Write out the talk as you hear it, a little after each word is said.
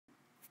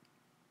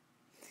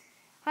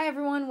Hi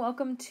everyone,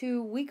 welcome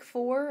to week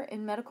 4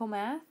 in medical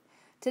math.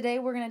 Today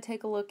we're going to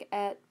take a look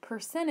at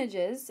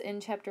percentages in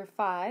chapter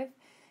 5,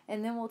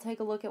 and then we'll take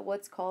a look at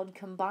what's called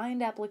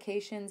combined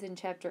applications in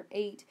chapter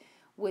 8,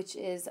 which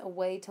is a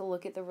way to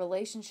look at the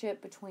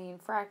relationship between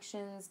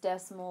fractions,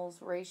 decimals,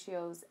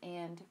 ratios,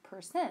 and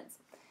percents.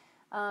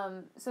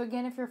 So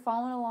again, if you're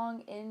following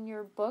along in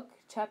your book,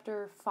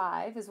 chapter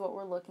 5 is what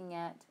we're looking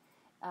at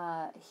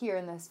here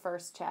in this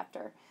first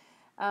chapter.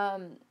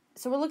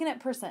 So we're looking at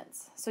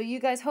percents. So you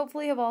guys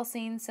hopefully have all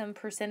seen some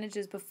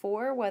percentages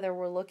before, whether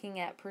we're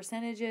looking at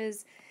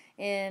percentages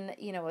in,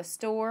 a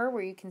store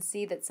where you can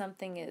see that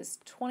something is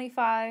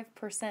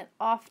 25%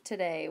 off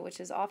today, which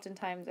is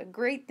oftentimes a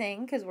great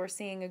thing because we're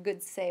seeing a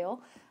good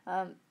sale.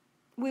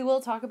 We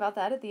will talk about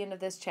that at the end of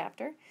this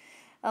chapter.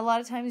 A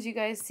lot of times you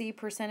guys see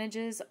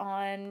percentages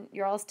on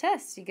your all's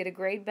tests. You get a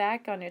grade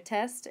back on your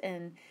test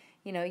and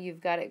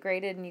you've got it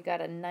graded and you got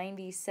a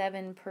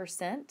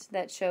 97%.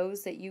 That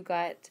shows that you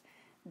got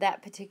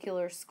that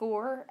particular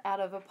score out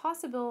of a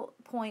possible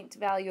point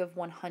value of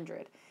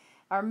 100.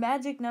 Our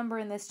magic number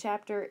in this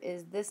chapter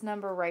is this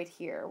number right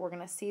here. We're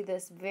going to see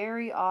this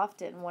very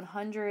often,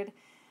 100,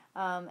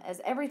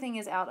 as everything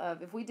is out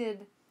of. If we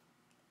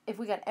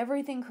got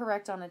everything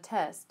correct on a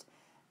test,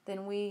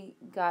 then we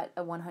got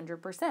a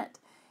 100%.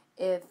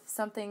 If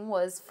something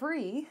was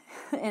free,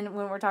 and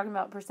when we're talking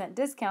about percent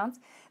discounts,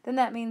 then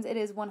that means it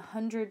is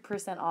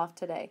 100% off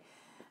today.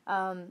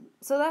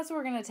 So that's what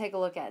we're going to take a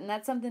look at, and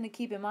that's something to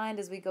keep in mind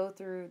as we go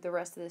through the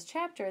rest of this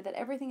chapter, that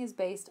everything is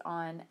based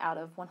on out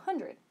of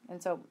 100,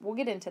 and so we'll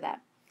get into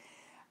that.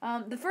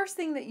 The first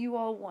thing that you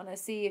all want to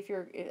see, if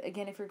you're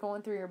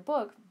going through your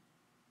book,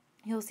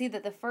 you'll see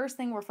that the first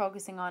thing we're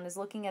focusing on is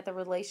looking at the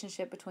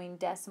relationship between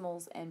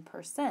decimals and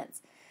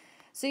percents.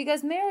 So you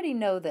guys may already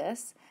know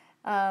this.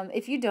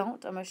 If you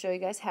don't, I'm going to show you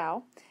guys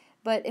how.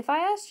 But if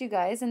I asked you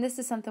guys, and this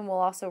is something we'll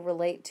also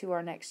relate to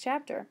our next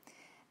chapter,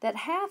 that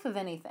half of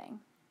anything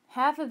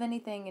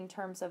in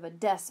terms of a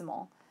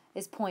decimal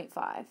is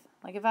 0.5.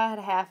 Like if I had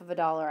half of a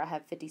dollar, I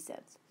have 50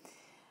 cents.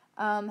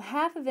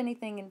 Half of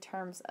anything in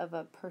terms of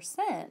a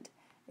percent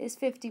is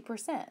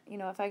 50%.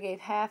 If I gave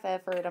half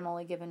effort, I'm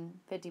only given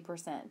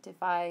 50%.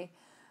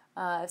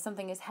 If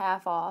something is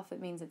half off, it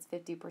means it's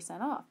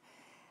 50% off.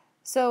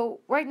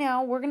 So right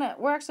now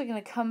we're actually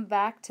gonna come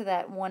back to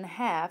that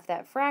 1/2,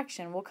 that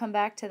fraction. We'll come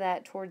back to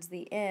that towards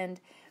the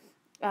end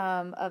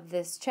of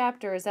this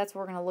chapter, as that's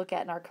what we're going to look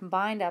at in our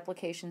combined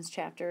applications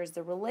chapter, is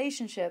the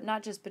relationship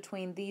not just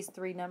between these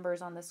three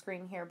numbers on the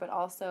screen here, but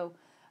also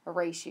a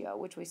ratio,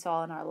 which we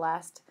saw in our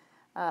last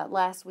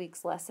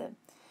week's lesson.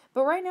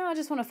 But right now I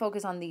just want to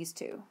focus on these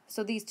two.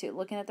 So these two,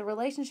 looking at the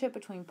relationship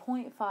between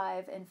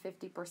 0.5 and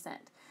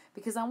 50%,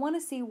 because I want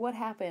to see what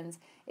happens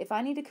if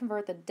I need to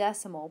convert the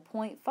decimal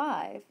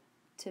 0.5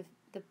 to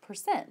the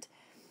percent.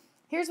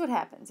 Here's what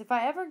happens. If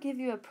I ever give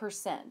you a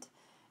percent,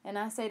 and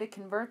I say to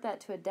convert that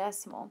to a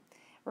decimal,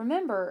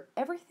 remember,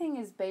 everything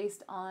is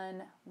based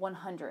on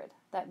 100.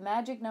 That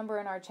magic number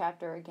in our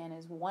chapter, again,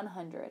 is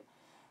 100.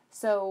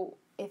 So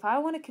if I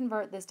want to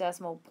convert this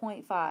decimal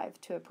 0.5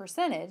 to a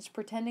percentage,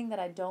 pretending that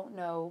I don't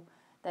know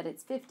that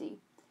it's 50,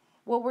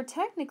 what we're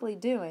technically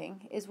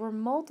doing is we're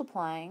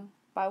multiplying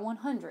by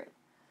 100.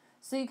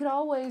 So you could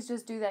always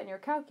just do that in your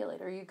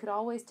calculator. You could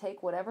always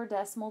take whatever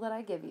decimal that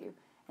I give you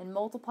and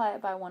multiply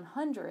it by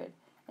 100,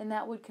 and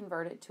that would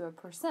convert it to a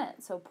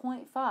percent. So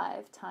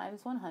 0.5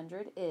 times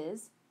 100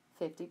 is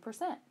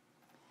 50%.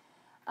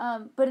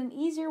 But an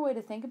easier way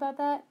to think about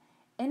that,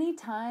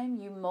 anytime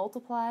you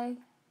multiply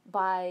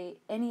by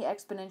any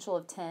exponential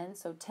of 10,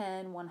 so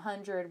 10,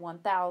 100,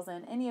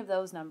 1,000, any of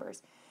those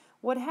numbers,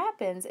 what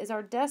happens is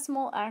our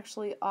decimal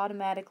actually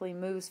automatically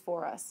moves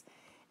for us.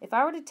 If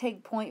I were to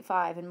take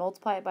 0.5 and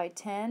multiply it by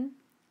 10,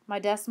 my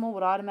decimal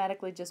would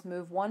automatically just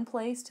move one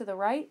place to the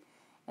right,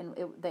 and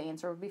the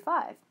answer would be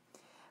 5.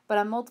 But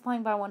I'm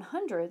multiplying by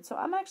 100, so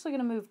I'm actually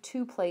going to move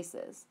 2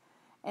 places.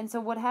 And so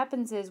what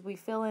happens is we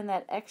fill in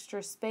that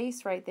extra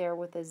space right there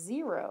with a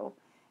 0,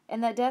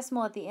 and that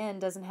decimal at the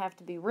end doesn't have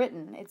to be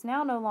written. It's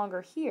now no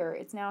longer here,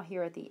 it's now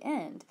here at the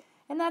end.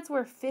 And that's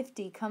where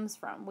 50 comes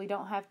from. We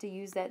don't have to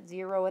use that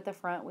 0 at the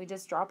front, we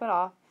just drop it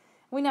off.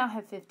 We now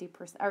have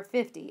 50% or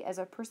 50 as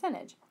a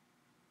percentage.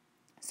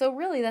 So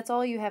really that's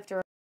all you have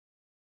to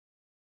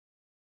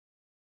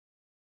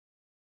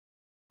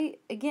remember.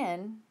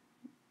 Again,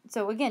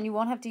 you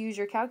won't have to use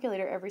your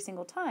calculator every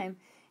single time.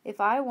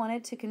 If I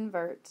wanted to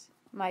convert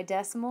my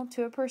decimal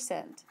to a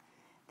percent,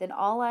 then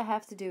all I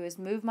have to do is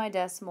move my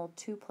decimal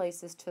 2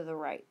 places to the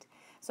right.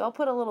 So I'll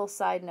put a little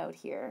side note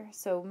here.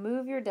 So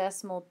move your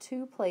decimal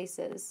 2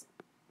 places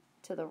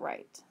to the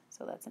right.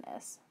 So that's an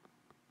S,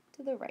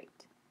 to the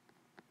right.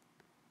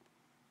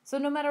 So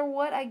no matter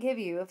what I give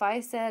you, if I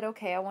said,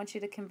 okay, I want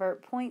you to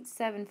convert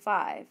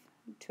 0.75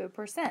 to a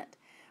percent,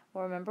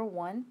 well, remember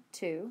 1,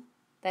 2,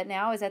 that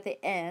now is at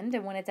the end,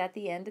 and when it's at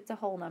the end, it's a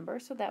whole number,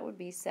 so that would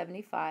be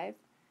 75%.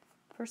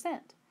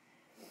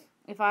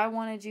 If I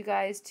wanted you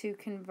guys to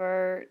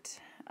convert,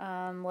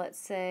 let's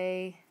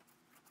say,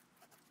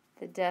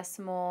 the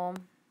decimal,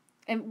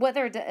 and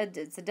whether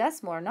it's a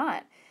decimal or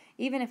not,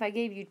 even if I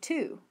gave you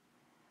 2,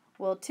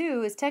 Well,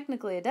 2 is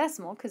technically a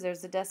decimal because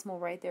there's a decimal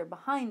right there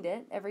behind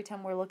it every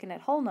time we're looking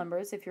at whole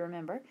numbers, if you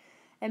remember.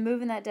 And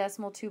moving that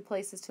decimal 2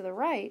 places to the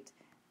right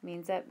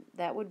means that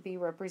that would be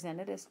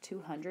represented as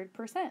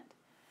 200%.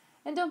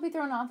 And don't be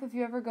thrown off if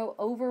you ever go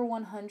over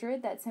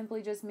 100. That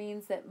simply just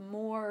means that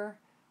more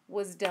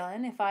was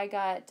done. If I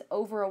got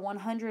over a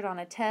 100 on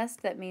a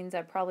test, that means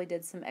I probably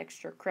did some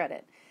extra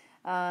credit.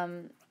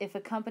 If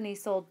a company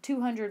sold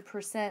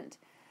 200%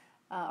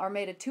 or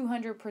made a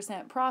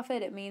 200%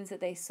 profit, it means that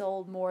they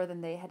sold more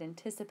than they had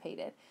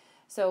anticipated.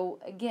 So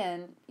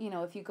again,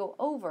 if you go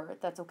over,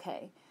 that's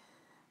okay.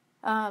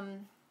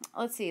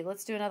 Let's see,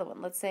 let's do another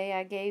one. Let's say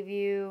I gave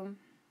you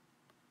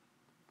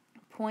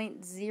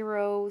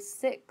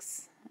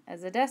 0.06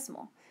 as a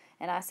decimal,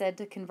 and I said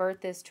to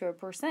convert this to a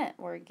percent,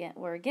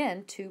 where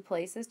again 2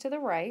 places to the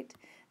right,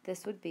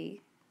 this would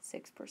be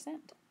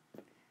 6%.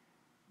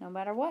 No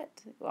matter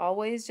what,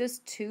 always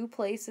just 2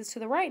 places to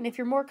the right. And if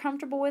you're more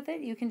comfortable with it,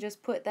 you can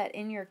just put that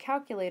in your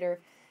calculator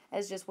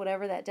as just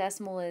whatever that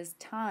decimal is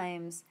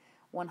times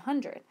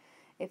 100.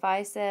 If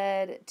I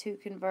said to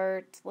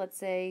convert, let's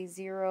say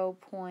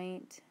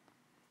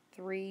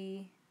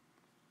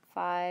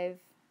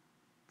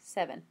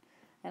 0.357,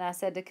 and I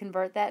said to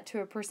convert that to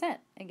a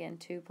percent, again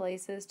 2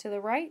 places to the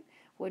right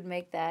would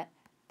make that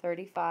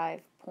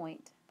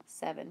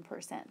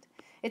 35.7%.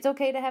 It's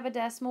okay to have a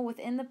decimal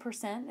within the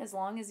percent as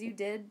long as you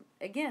did,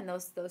 again,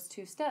 those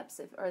 2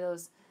 steps, or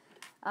those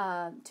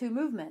 2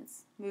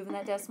 movements. Moving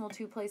that decimal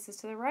 2 places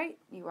to the right,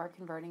 you are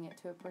converting it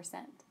to a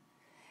percent.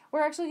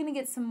 We're actually going to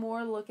get some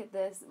more look at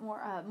this,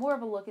 more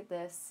of a look at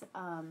this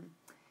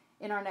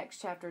in our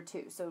next chapter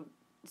too. So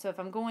if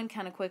I'm going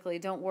kind of quickly,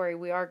 don't worry,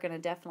 we are going to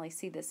definitely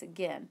see this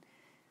again.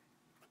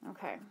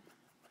 Okay.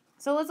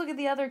 So let's look at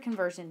the other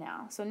conversion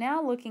now. So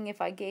now looking, if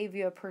I gave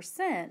you a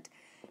percent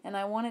and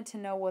I wanted to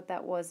know what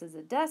that was as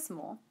a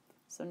decimal,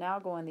 so now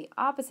going the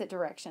opposite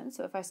direction.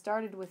 So if I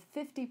started with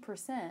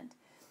 50%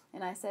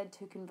 and I said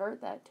to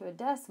convert that to a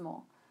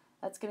decimal,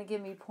 that's going to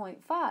give me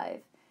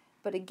 0.5.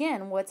 But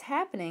again, what's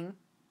happening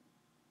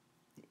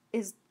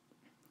is,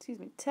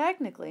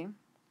 technically,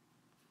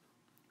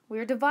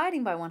 we're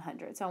dividing by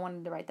 100, so I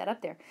wanted to write that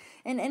up there.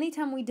 And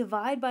anytime we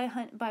divide by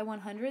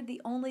 100,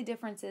 the only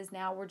difference is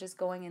now we're just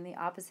going in the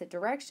opposite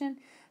direction.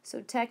 So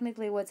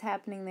technically what's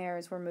happening there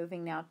is we're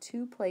moving now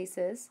 2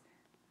 places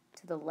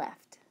to the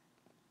left.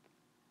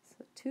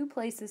 So 2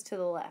 places to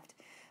the left.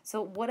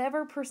 So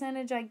whatever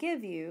percentage I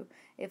give you,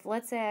 if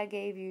let's say I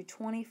gave you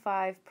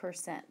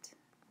 25%,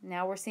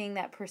 now we're seeing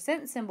that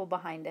percent symbol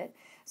behind it.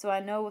 So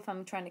I know if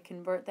I'm trying to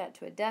convert that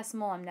to a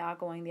decimal, I'm now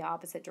going the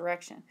opposite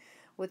direction.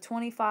 With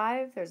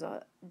 25, there's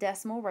a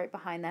decimal right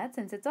behind that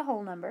since it's a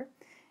whole number.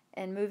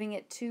 And moving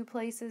it 2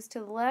 places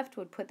to the left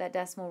would put that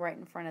decimal right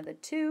in front of the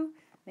 2,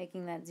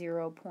 making that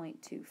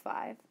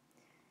 0.25.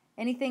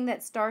 Anything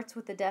that starts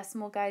with the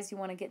decimal, guys, you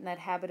want to get in that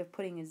habit of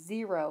putting a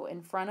 0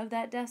 in front of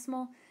that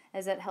decimal,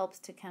 as that helps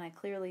to kind of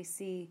clearly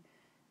see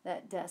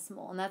that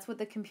decimal. And that's what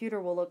the computer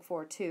will look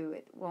for too.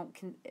 It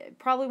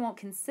probably won't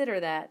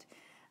consider that.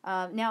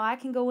 Now I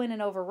can go in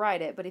and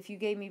overwrite it, but if you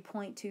gave me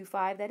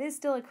 0.25, that is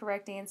still a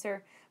correct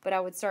answer, but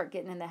I would start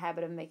getting in the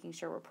habit of making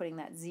sure we're putting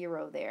that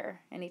 0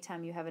 there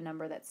anytime you have a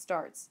number that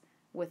starts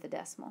with a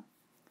decimal.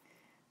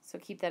 So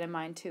keep that in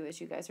mind too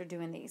as you guys are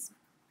doing these.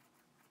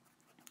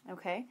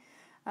 Okay,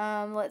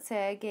 let's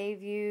say I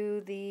gave you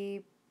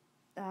the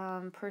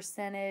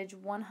percentage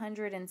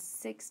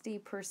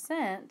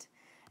 160%,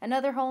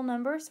 another whole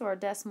number, so our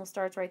decimal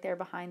starts right there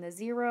behind the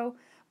 0.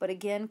 But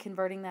again,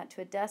 converting that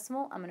to a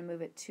decimal, I'm going to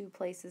move it 2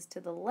 places to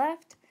the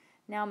left,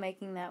 now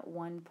making that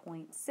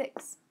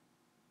 1.6.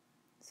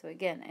 So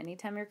again,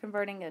 anytime you're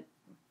converting a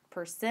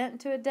percent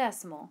to a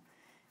decimal,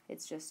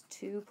 it's just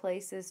 2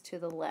 places to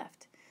the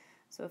left.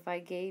 So if I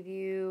gave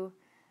you,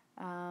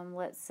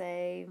 let's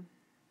say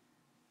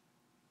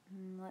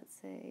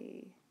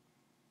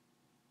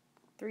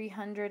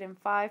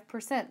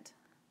 305%.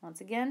 Once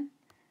again,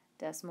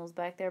 decimals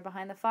back there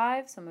behind the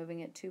 5, so moving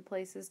it 2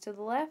 places to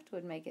the left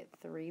would make it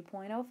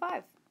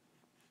 3.05.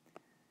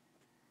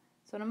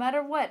 So no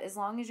matter what, as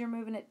long as you're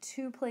moving it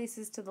 2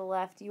 places to the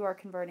left, you are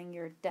converting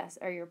your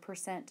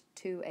percent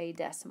to a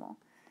decimal.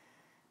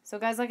 So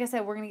guys, like I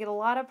said, we're going to get a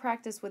lot of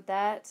practice with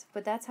that,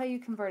 but that's how you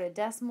convert a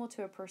decimal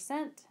to a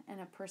percent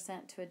and a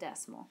percent to a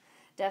decimal.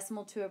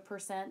 Decimal to a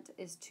percent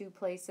is 2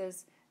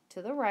 places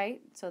to the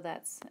right, so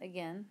that's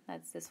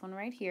this one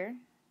right here,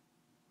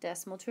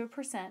 decimal to a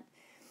percent.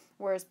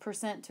 Whereas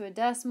percent to a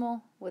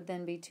decimal would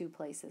then be 2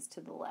 places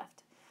to the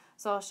left.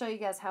 So I'll show you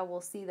guys how we'll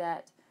see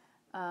that,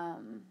 how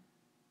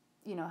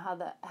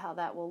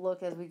that will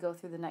look as we go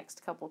through the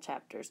next couple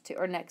chapters,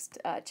 next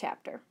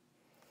chapter.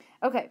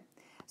 Okay,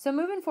 so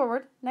moving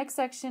forward, next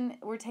section,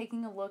 we're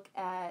taking a look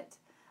at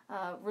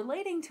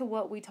relating to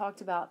what we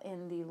talked about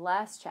in the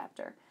last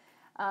chapter.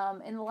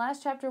 In the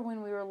last chapter,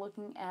 when we were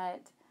looking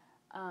at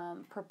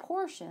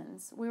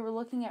proportions, we were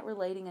looking at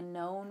relating a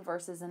known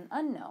versus an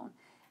unknown.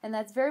 And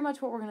that's very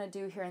much what we're going to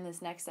do here in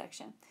this next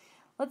section.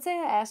 Let's say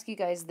I ask you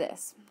guys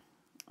this.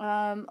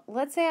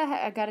 Let's say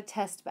I got a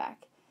test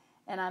back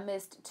and I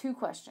missed 2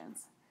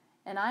 questions.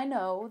 and I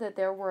know that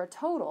there were a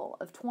total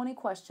of 20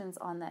 questions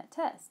on that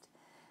test.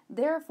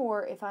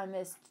 Therefore, if I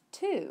missed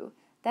 2,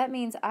 that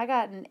means I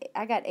got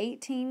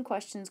 18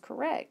 questions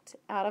correct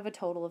out of a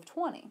total of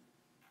 20.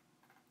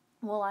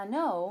 Well, I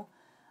know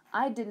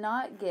I did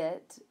not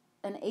get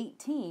an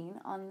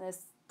 18 on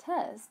this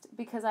test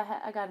because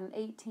I got an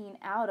 18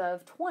 out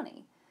of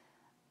 20.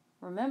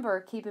 Remember,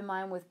 keep in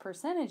mind with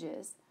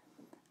percentages,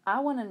 I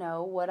want to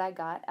know what I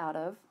got out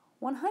of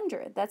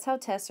 100. That's how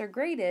tests are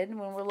graded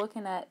when we're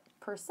looking at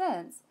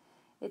percents.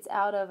 It's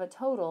out of a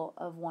total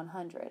of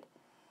 100.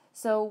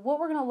 So what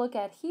we're going to look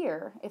at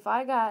here,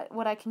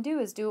 what I can do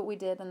is do what we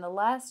did in the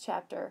last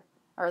chapter,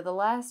 or the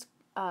last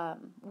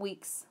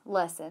week's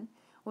lesson,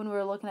 when we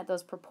were looking at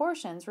those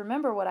proportions.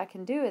 Remember, what I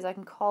can do is I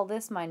can call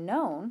this my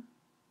known,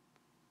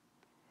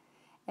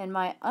 and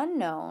my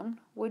unknown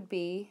would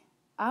be,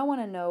 I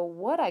want to know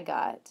what I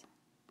got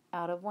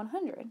out of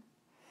 100.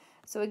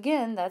 So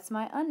again, that's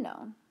my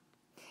unknown.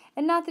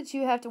 And not that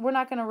you have to, we're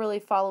not going to really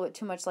follow it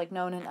too much like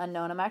known and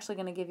unknown. I'm actually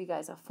going to give you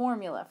guys a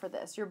formula for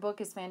this. Your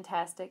book is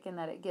fantastic in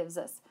that it gives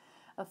us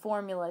a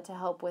formula to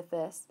help with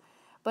this.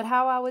 But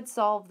how I would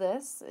solve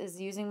this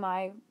is using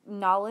my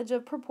knowledge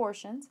of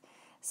proportions.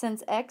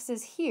 Since x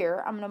is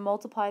here, I'm going to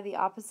multiply the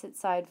opposite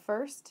side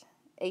first.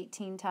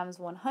 18 times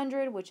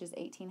 100, which is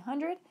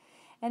 1800.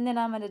 And then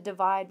I'm going to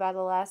divide by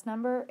the last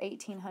number,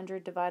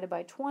 1800 divided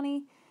by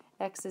 20.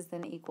 X is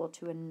then equal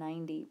to a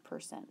 90%,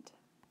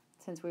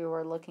 since we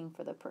were looking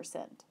for the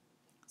percent.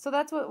 So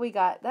that's what we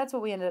got. That's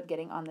what we ended up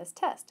getting on this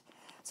test.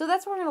 So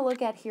that's what we're going to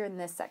look at here in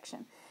this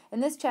section. In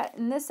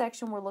this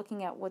section, we're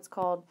looking at what's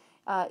called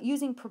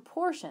using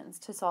proportions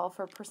to solve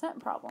for percent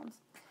problems.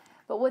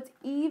 But what's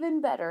even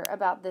better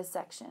about this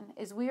section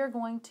is we are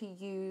going to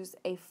use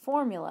a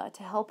formula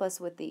to help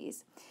us with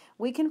these.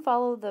 We can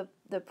follow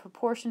the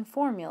proportion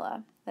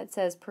formula that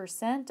says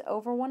percent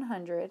over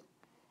 100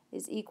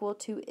 is equal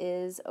to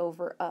is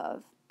over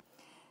of.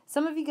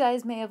 Some of you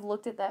guys may have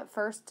looked at that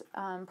first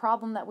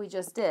problem that we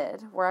just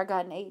did, where I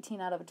got an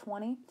 18 out of a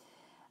 20.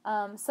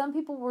 Some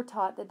people were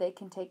taught that they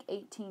can take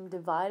 18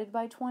 divided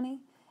by 20,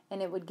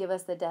 and it would give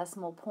us the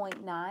decimal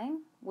 0.9,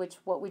 which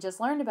what we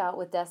just learned about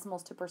with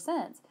decimals to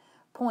percents.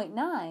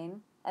 0.9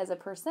 as a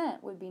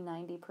percent would be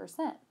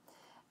 90%.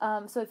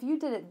 So if you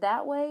did it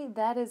that way,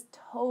 that is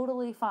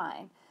totally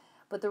fine.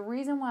 But the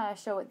reason why I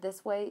show it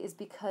this way is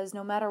because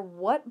no matter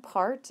what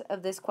part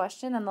of this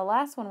question, and the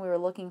last one we were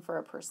looking for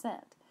a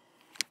percent,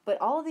 but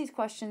all of these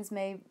questions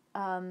may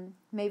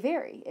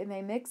vary. It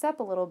may mix up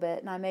a little bit,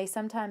 and I may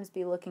sometimes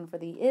be looking for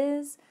the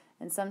is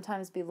and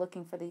sometimes be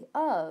looking for the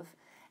of.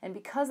 And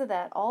because of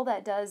that, all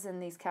that does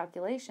in these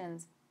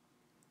calculations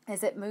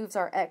is it moves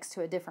our x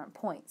to a different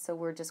point. So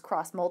we're just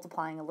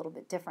cross-multiplying a little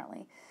bit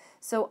differently.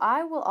 So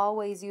I will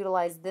always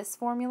utilize this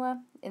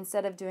formula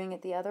instead of doing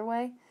it the other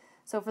way.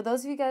 So for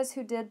those of you guys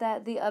who did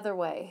that the other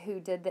way, who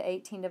did the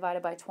 18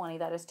 divided by 20,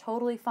 that is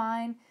totally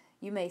fine.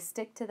 You may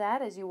stick to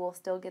that as you will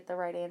still get the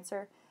right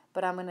answer,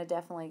 but I'm going to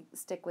definitely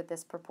stick with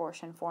this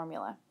proportion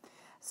formula.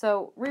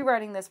 So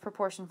rewriting this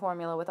proportion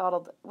formula without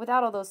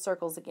all those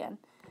circles again.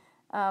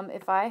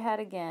 If I had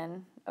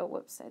again,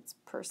 it's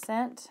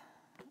percent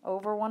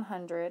over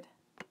 100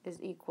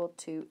 is equal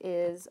to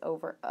is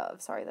over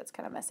of. Sorry, that's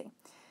kind of messy.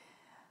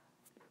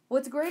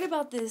 What's great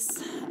about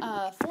this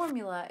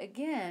formula,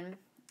 again,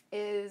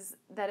 is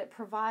that it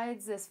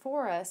provides this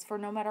for us for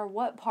no matter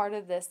what part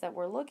of this that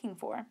we're looking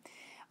for.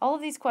 All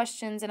of these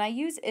questions, and I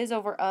use is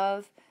over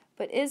of,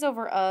 but is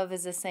over of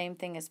is the same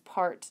thing as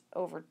part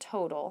over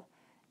total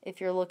if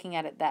you're looking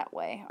at it that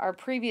way. Our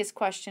previous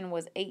question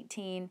was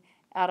 18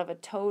 out of a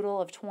total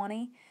of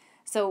 20.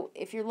 So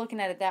if you're looking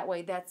at it that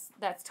way, that's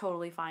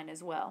totally fine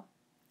as well.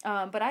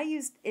 But I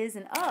used is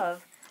and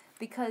of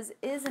because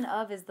is and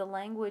of is the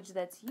language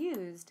that's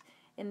used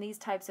in these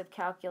types of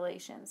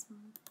calculations.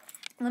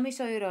 Let me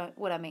show you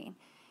what I mean.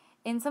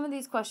 In some of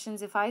these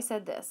questions, if I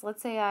said this,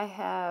 let's say I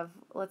have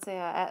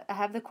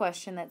the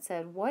question that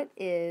said, what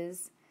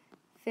is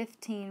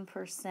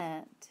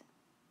 15%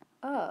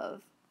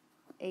 of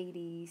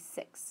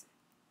 86?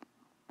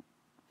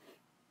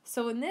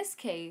 So in this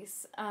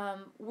case,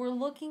 we're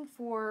looking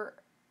for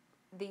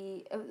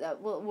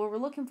we're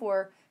looking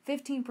for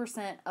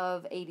 15%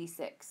 of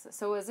 86.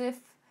 So as if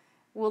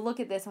we'll look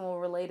at this and we'll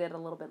relate it a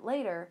little bit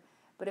later.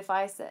 But if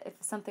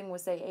something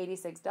was say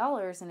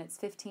 $86 and it's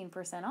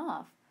 15%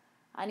 off,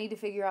 I need to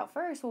figure out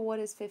first, well, what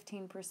is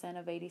 15%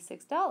 of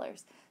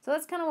 $86? So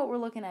that's kind of what we're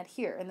looking at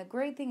here. And the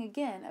great thing,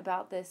 again,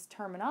 about this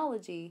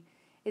terminology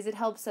is it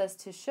helps us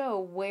to show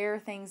where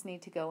things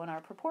need to go in our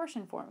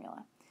proportion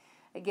formula.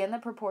 Again, the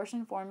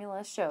proportion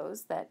formula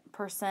shows that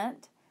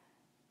percent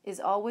is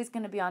always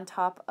going to be on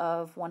top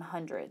of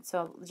 100.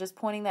 So just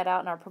pointing that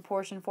out in our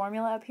proportion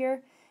formula up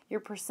here,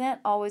 your percent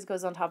always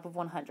goes on top of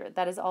 100.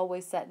 That is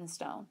always set in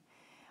stone.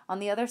 On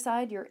the other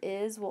side, your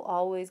is will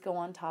always go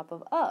on top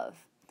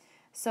of.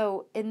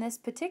 So in this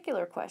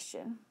particular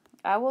question,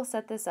 I will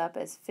set this up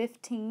as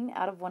 15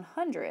 out of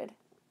 100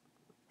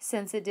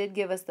 since it did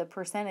give us the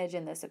percentage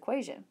in this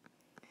equation.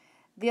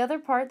 The other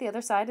part, the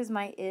other side, is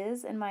my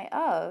is and my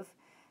of.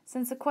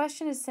 Since the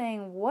question is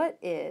saying what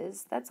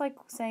is, that's like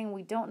saying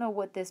we don't know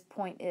what this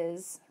point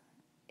is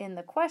in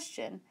the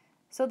question.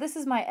 So this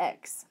is my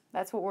x.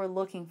 That's what we're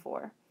looking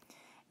for.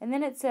 And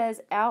then it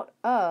says out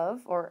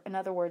of, or in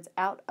other words,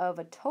 out of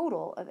a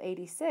total of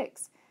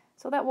 86.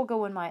 So that will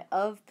go in my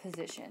of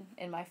position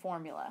in my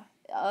formula.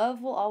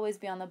 Of will always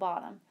be on the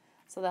bottom.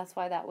 So that's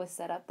why that was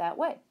set up that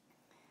way.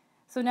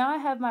 So now I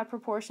have my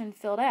proportion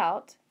filled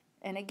out.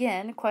 And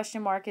again,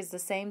 question mark is the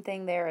same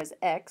thing there as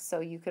x.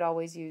 So you could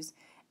always use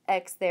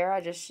x there.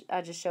 I just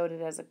showed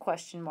it as a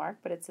question mark,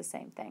 but it's the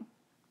same thing.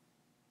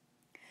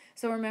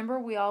 So remember,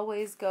 we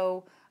always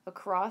go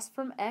across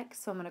from x,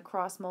 so I'm going to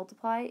cross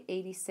multiply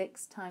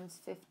 86 times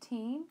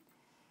 15.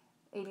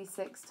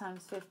 86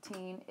 times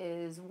 15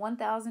 is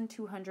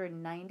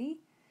 1,290,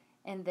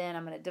 and then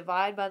I'm going to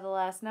divide by the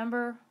last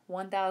number.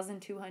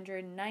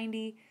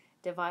 1,290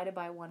 divided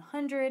by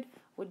 100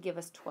 would give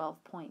us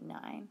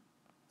 12.9.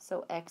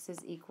 So x is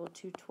equal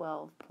to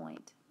 12.9.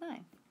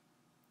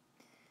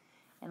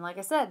 And like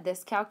I said,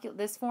 this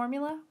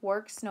formula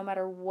works no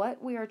matter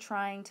what we are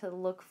trying to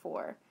look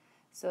for.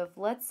 So if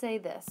let's say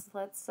this,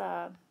 let's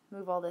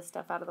move all this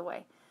stuff out of the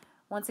way.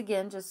 Once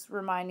again, just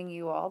reminding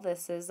you all,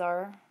 this is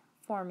our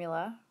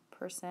formula.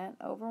 Percent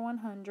over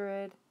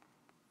 100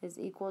 is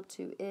equal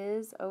to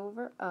is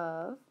over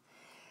of.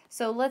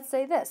 So let's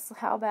say this.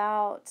 How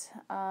about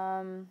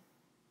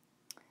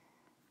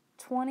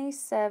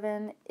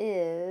 27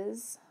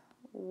 is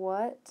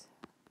what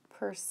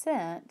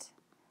percent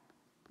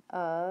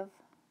of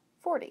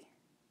 40?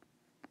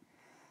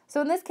 So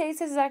in this case,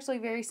 this is actually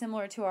very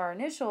similar to our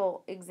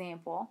initial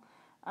example,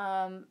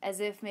 as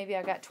if maybe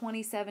I got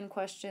 27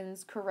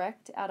 questions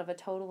correct out of a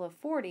total of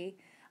 40.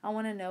 I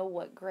want to know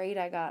what grade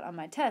I got on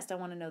my test. I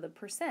want to know the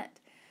percent.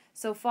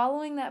 So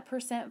following that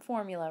percent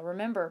formula,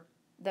 remember,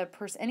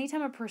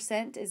 anytime a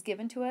percent is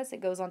given to us,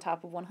 it goes on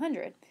top of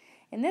 100.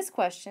 In this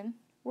question,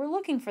 we're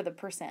looking for the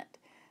percent.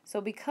 So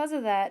because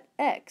of that,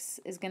 x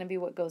is going to be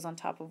what goes on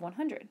top of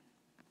 100.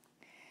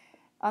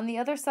 On the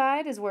other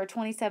side is where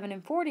 27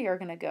 and 40 are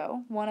going to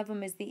go. One of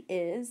them is the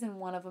is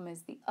and one of them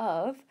is the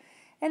of.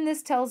 And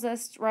this tells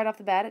us, right off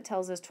the bat, it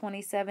tells us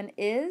 27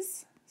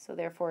 is, so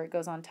therefore it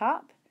goes on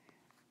top,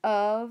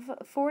 of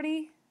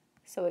 40,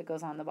 so it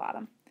goes on the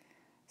bottom.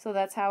 So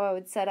that's how I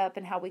would set up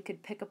and how we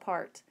could pick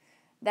apart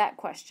that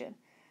question.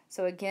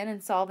 So again,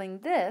 in solving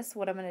this,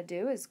 what I'm going to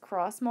do is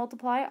cross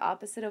multiply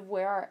opposite of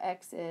where our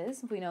x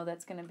is. We know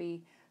that's going to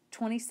be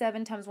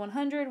 27 times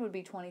 100 would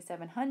be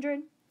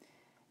 2,700.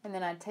 And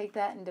then I'd take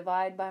that and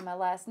divide by my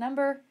last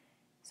number.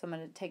 So I'm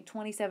going to take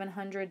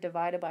 2,700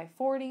 divided by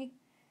 40.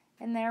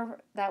 And there,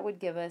 that would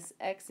give us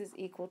x is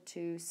equal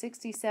to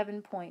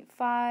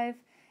 67.5.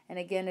 And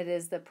again, it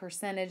is the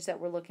percentage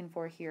that we're looking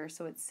for here.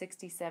 So it's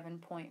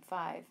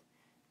 67.5%.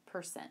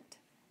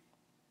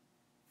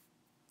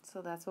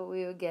 So that's what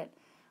we would get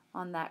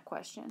on that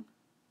question.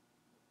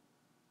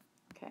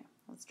 Okay,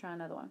 let's try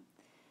another one.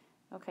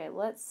 Okay,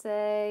 let's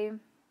say...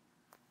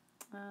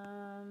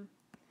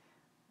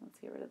 let's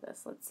get rid of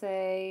this. Let's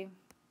say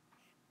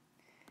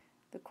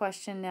the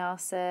question now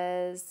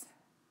says,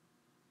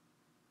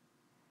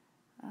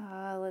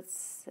 let's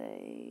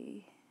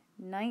say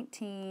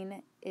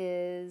 19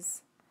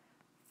 is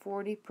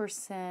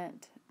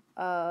 40%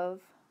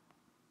 of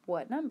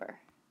what number?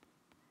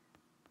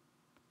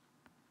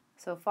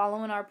 So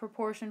following our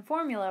proportion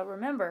formula,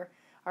 remember,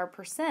 our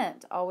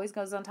percent always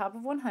goes on top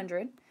of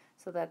 100.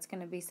 So that's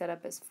going to be set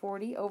up as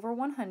 40 over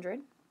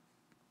 100.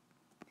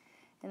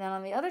 And then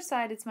on the other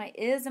side, it's my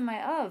is and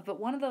my of, but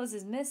one of those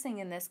is missing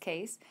in this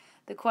case.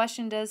 The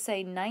question does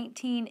say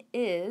 19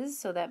 is,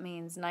 so that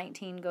means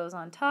 19 goes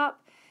on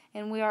top,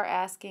 and we are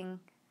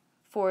asking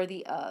for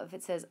the of.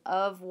 It says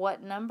of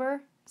what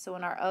number? So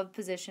in our of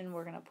position,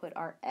 we're going to put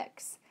our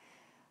x.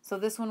 So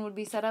this one would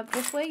be set up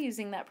this way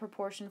using that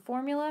proportion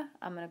formula.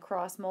 I'm going to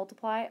cross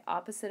multiply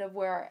opposite of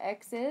where our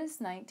x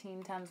is.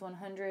 19 times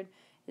 100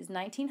 is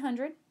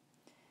 1,900.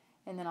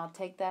 And then I'll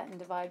take that and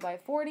divide by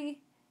 40.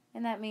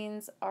 And that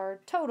means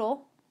our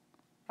total,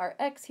 our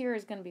x here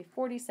is going to be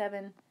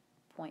 47.5.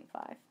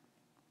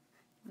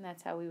 And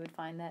that's how we would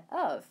find that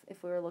of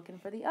if we were looking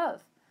for the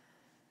of.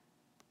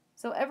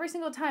 So every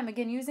single time,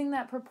 again, using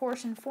that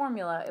proportion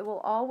formula, it will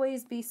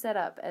always be set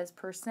up as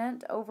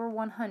percent over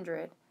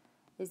 100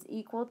 is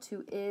equal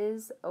to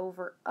is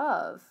over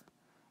of.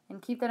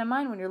 And keep that in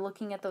mind when you're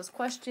looking at those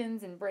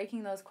questions and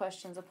breaking those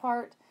questions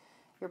apart.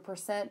 Your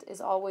percent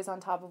is always on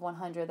top of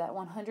 100. That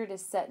 100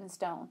 is set in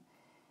stone.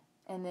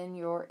 And then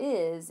your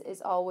is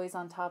always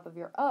on top of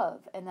your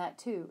of, and that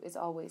too is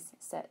always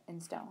set in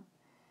stone.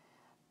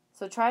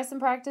 So try some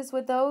practice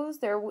with those.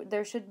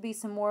 There should be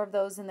some more of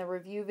those in the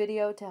review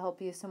video to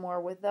help you some more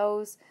with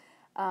those.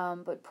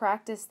 But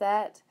practice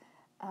that.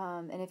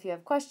 And if you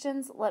have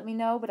questions, let me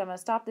know. But I'm going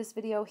to stop this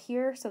video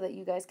here so that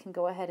you guys can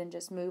go ahead and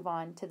just move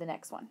on to the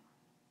next one.